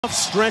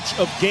Stretch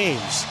of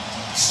games.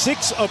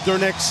 6 of their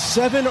next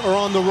 7 are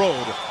on the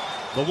road.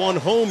 The one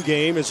home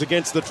game is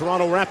against the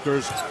Toronto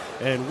Raptors,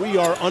 and we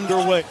are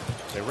underway.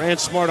 They ran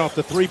Smart off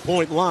the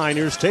three-point line.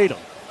 Here's Tatum.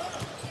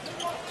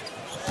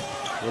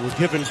 Little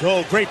give and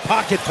go. Great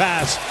pocket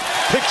pass.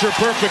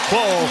 Picture-perfect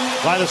ball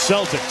by the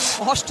Celtics.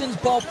 Boston's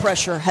ball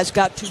pressure has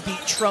got to be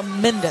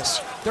tremendous.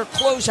 Their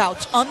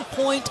closeouts on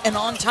point and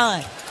on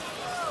time.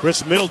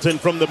 Chris Middleton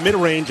from the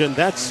mid-range, and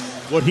that's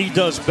what he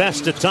does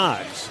best at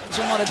times.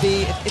 Doesn't want to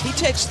be, if he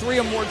takes 3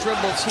 or more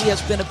dribbles, he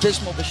has been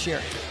abysmal this year.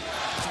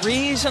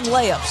 Threes and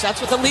layups, that's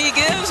what the league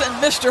is,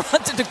 and Mr.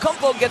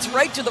 Antetokounmpo gets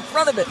right to the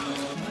front of it.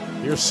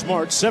 Here's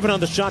Smart, 7 on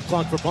the shot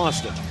clock for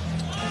Boston.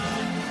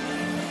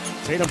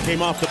 Tatum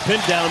came off the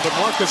pin down, but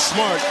Marcus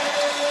Smart,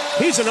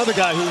 he's another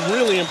guy who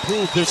really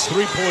improved his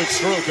three-point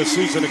stroke a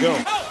season ago.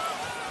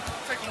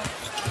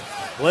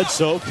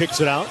 Bledsoe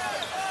kicks it out.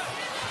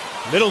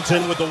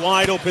 Middleton with the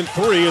wide open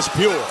 3 is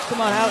pure.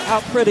 Come on, how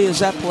pretty is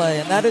that play?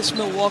 And that is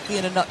Milwaukee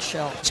in a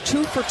nutshell. It's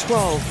 2 for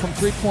 12 from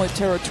three-point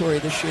territory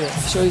this year.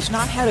 So he's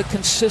not had a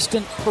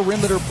consistent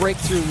perimeter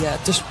breakthrough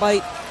yet,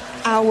 despite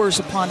hours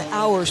upon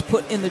hours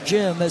put in the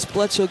gym as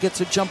Bledsoe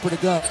gets a jumper to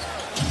go.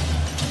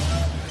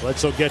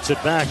 Bledsoe gets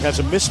it back, has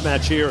a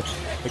mismatch here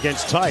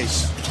against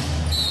Tice.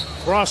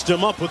 Crossed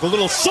him up with a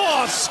little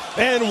sauce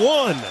and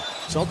one.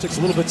 Celtics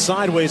a little bit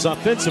sideways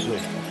offensively.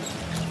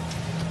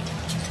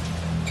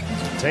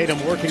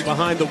 Tatum working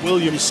behind the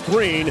Williams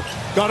screen.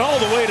 Got all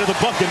the way to the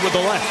bucket with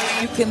the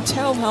left. You can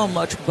tell how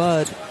much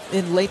Bud,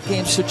 in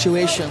late-game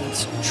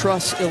situations,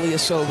 trusts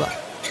Ilyasova.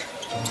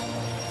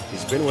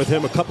 He's been with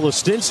him a couple of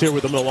stints here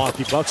with the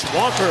Milwaukee Bucks.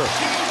 Walker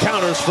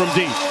counters from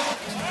deep.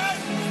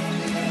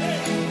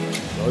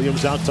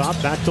 Williams out top,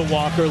 back to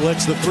Walker.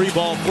 Lets the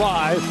 3-ball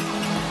fly.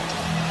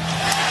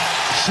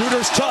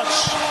 Shooter's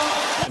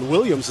touch. And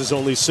Williams is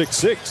only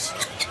 6'6".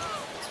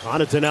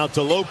 Connaughton out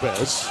to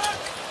Lopez.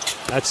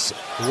 That's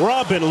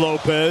Robin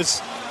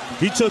Lopez.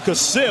 He took a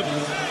sip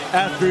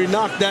after he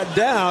knocked that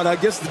down. I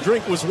guess the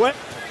drink was wet.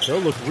 They'll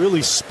look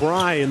really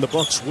spry in the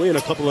Bucks win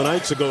a couple of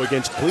nights ago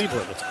against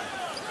Cleveland.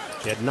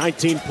 He had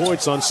 19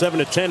 points on 7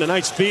 of 10. A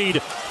nice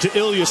feed to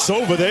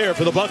Ilyasova there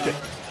for the bucket.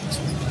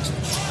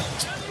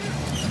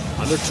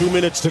 Under 2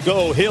 minutes to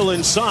go. Hill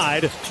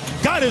inside.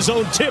 Got his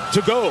own tip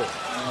to go.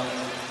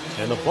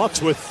 And the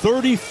Bucks with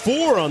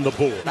 34 on the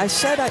board. I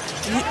said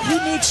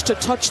he needs to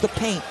touch the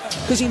paint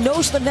because he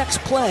knows the next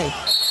play.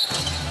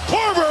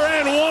 Korver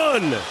and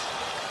one.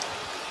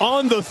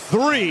 On the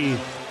 3,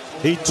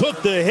 he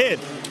took the hit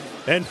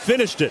and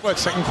finished it. But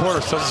second quarter,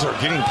 Celtics are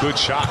getting good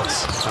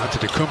shots.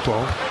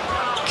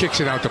 Antetokounmpo kicks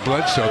it out to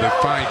Bledsoe. They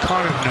find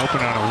Connaughton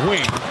open on a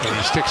wing, and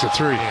he sticks a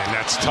 3. Man,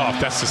 that's tough.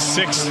 That's the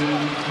 6th.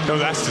 No,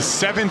 that's the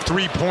 7th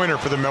three-pointer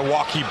for the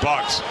Milwaukee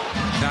Bucks.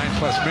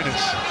 9+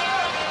 minutes.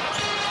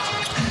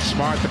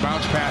 Smart, the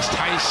bounce pass,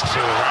 Tice to the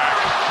rack.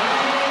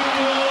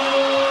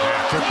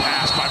 Yeah, good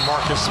pass by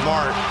Marcus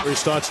Smart. He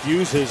starts to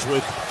use his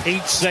with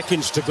 8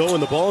 seconds to go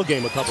in the ball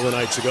game a couple of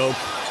nights ago.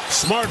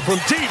 Smart from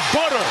deep,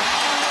 butter.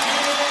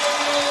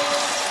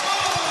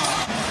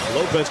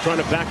 Lopez trying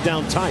to back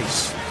down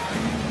Tice.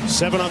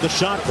 7 on the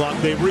shot clock.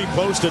 They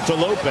repost it to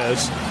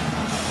Lopez.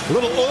 A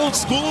little old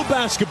school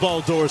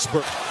basketball door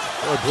spurt.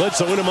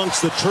 Bledsoe in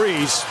amongst the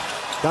trees.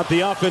 Got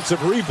the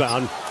offensive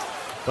rebound.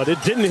 But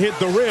it didn't hit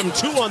the rim.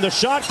 2 on the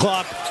shot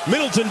clock.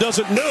 Middleton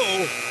doesn't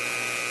know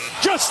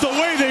just the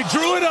way they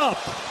drew it up.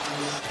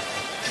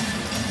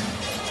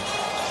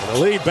 And the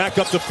lead back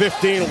up to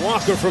 15.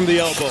 Walker from the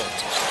elbow.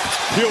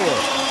 Pure.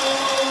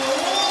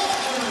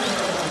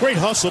 Great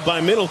hustle by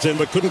Middleton,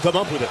 but couldn't come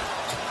up with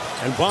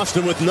it. And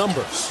Boston with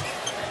numbers.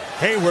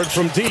 Hayward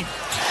from deep.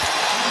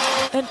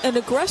 And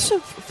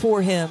aggressive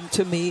for him,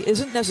 to me,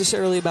 isn't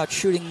necessarily about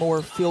shooting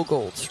more field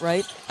goals,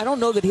 right? I don't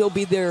know that he'll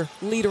be their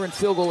leader in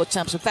field goal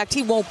attempts. In fact,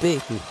 he won't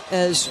be,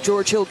 as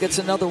George Hill gets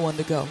another one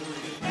to go.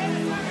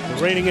 The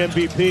reigning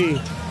MVP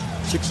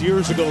 6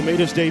 years ago made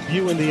his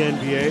debut in the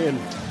NBA, and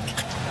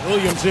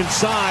Williams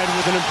inside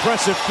with an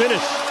impressive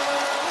finish.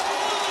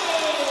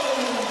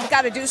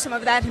 Got to do some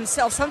of that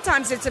himself.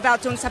 Sometimes it's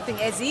about doing something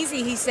as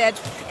easy, he said,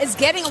 as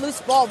getting a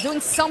loose ball, doing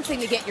something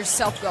to get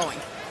yourself going.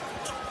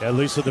 Yeah,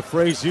 Lisa, the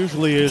phrase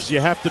usually is you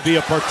have to be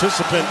a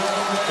participant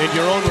in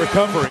your own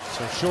recovery.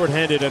 So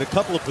shorthanded at a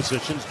couple of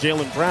positions.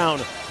 Jaylen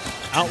Brown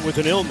out with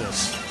an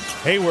illness.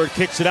 Hayward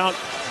kicks it out.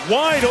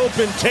 Wide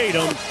open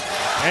Tatum,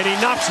 and he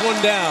knocks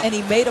one down. And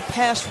he made a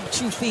pass from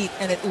 2 feet,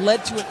 and it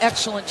led to an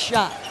excellent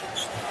shot.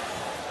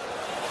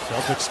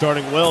 Celtics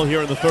starting well here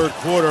in the third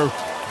quarter.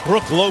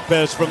 Brook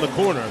Lopez from the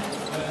corner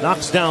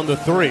knocks down the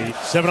 3.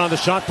 7 on the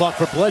shot clock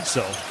for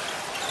Bledsoe.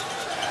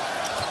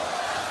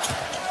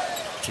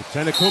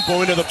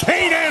 Antetokounmpo into the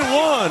paint and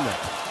 1.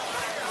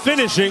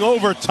 Finishing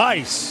over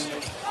Tice.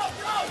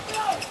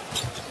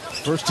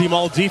 First team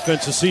all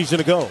defense a season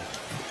ago.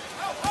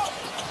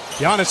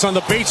 Giannis on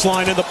the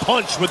baseline and the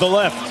punch with the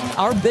left.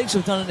 Our bigs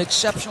have done an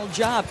exceptional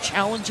job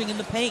challenging in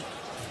the paint.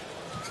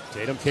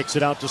 Tatum kicks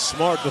it out to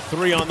Smart. The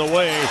 3 on the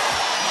way.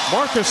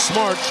 Marcus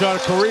Smart shot a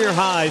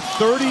career-high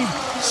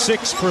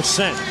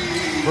 36%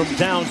 from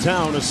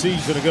downtown a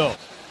season ago.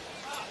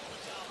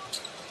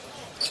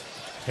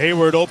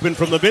 Hayward open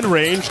from the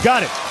mid-range.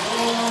 Got it.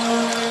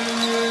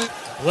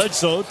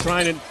 Bledsoe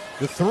trying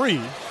the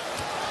three.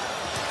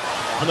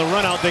 On the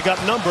run out, they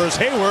got numbers.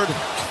 Hayward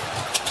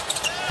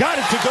got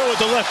it to go with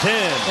the left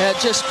hand. Yeah,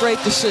 just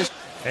great decision.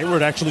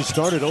 Hayward actually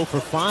started 0 for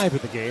 5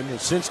 at the game.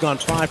 Has since gone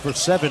 5 for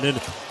 7. And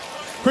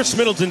Chris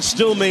Middleton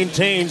still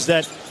maintains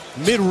that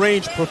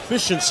mid-range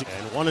proficiency.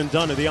 And one and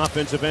done at the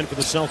offensive end for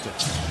the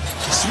Celtics.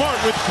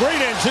 Smart with great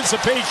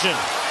anticipation.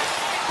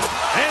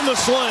 And the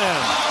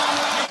slam.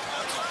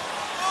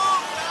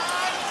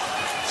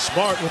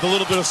 Smart with a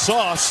little bit of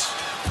sauce.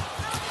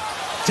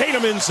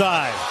 Tatum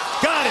inside.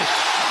 Got it.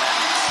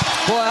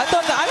 Boy, I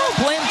don't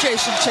blame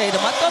Jason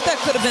Tatum. I thought that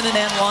could have been an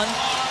N1.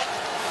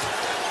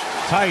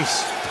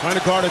 Tice trying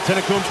to guard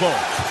Antetokounmpo.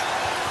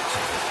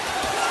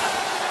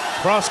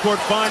 Cross-court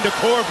find to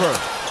Korver.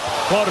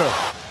 Butter.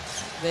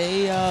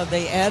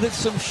 They added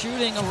some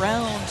shooting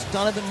around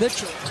Donovan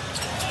Mitchell.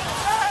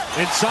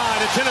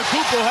 Inside,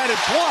 Antetokounmpo had it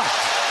blocked.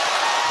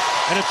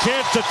 And a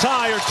chance to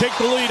tie or take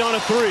the lead on a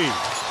three.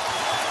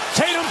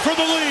 Tatum for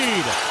the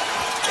lead.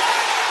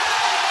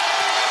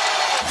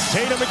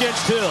 Tatum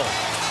against Hill.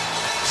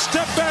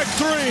 Step back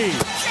three.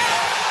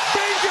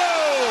 Bingo!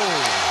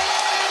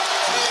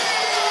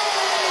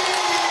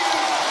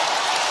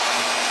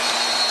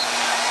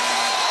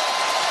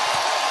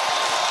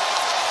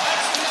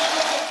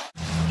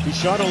 He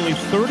shot only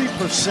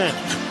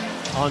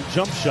 30% on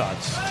jump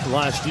shots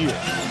last year.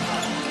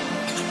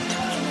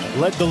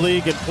 Led the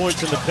league in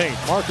points in the paint.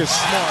 Marcus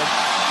Smart.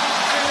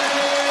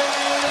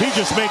 He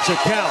just makes it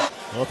count.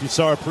 Well, if you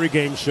saw our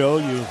pregame show,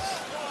 you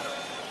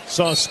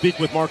saw us speak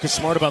with Marcus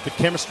Smart about the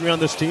chemistry on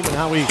this team and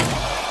how he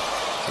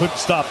couldn't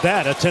stop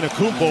that.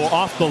 Antetokounmpo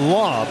off the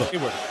lob.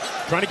 Hayward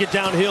trying to get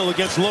downhill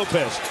against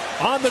Lopez.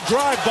 On the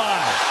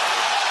drive-by.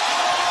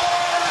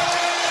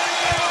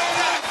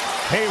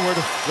 Hayward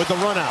with the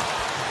run out.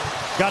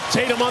 Got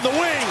Tatum on the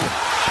wing.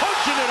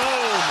 Punching it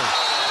home.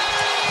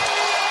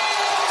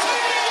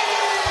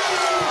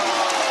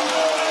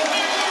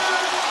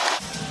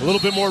 A little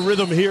bit more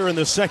rhythm here in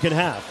the second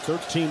half.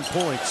 13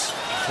 points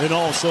in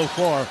all so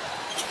far.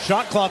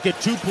 Shot clock at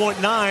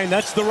 2.9.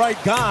 That's the right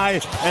guy,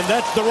 and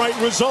that's the right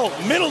result.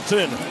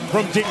 Middleton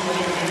from deep.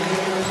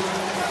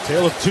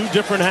 Tale of two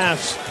different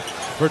halves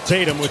for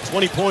Tatum with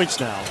 20 points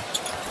now.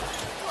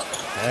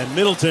 And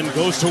Middleton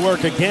goes to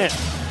work again.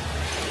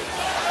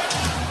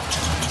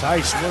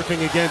 Tice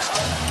working against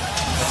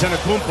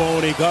Antetokounmpo,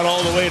 and he got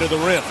all the way to the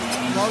rim.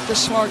 Marcus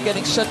Smart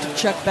getting set to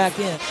check back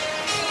in.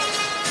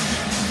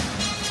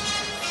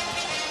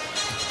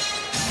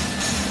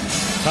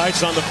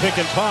 Tice on the pick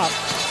and pop.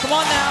 Come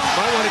on now.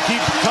 Might want to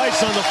keep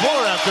Tice on the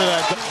floor after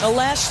that. The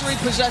last three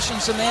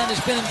possessions, the man has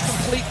been in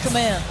complete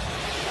command.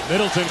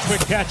 Middleton,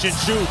 quick catch and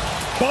shoot.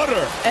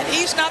 Butter. And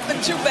he's not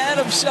been too bad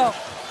himself.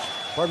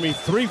 Pardon me,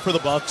 3 for the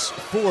Bucks,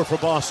 4 for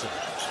Boston.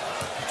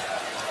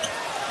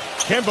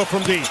 Kemba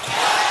from deep.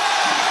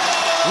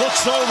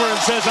 Looks over and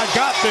says, I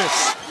got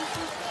this.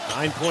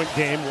 9-point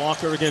game,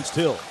 Walker against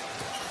Hill.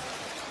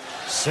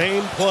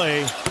 Same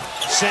play,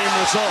 same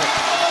result.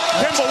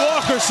 Kemba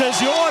Walker says,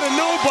 you ought to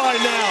know by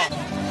now.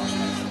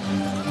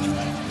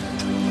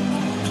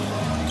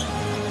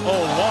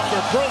 Oh,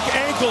 Walker broke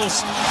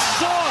ankles.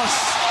 Sauce.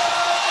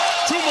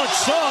 Too much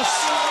sauce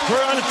for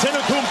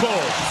Antetokounmpo.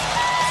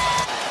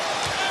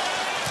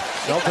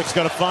 Celtics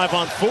got a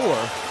 5-on-4.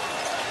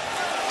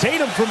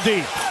 Tatum from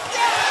deep.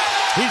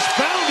 He's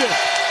found it.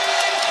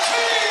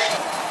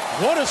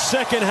 What a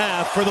second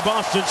half for the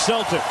Boston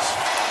Celtics.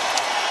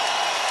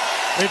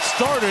 It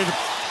started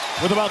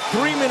with about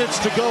 3 minutes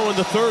to go in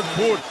the third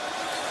quarter.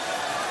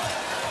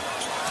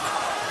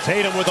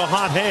 Tatum with a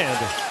hot hand.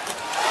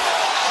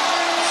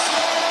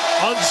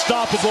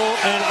 Unstoppable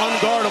and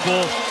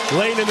unguardable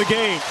late in the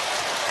game.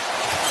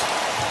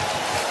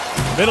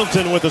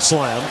 Middleton with a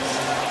slam.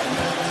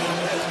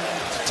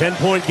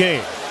 10-point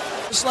game.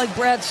 Just like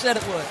Brad said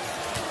it would.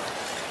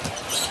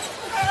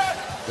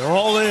 They're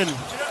all in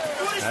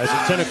as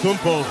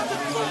Antetokounmpo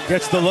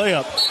gets the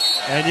layup.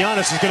 And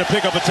Giannis is going to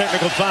pick up a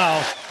technical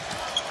foul.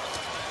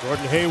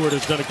 Gordon Hayward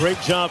has done a great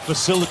job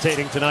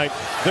facilitating tonight.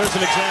 There's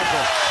an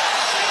example.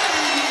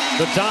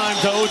 The dime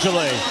to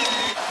Ojale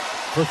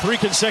for 3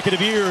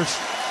 consecutive years,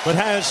 but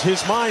has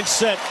his mind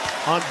set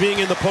on being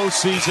in the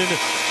postseason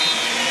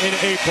in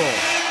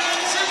April.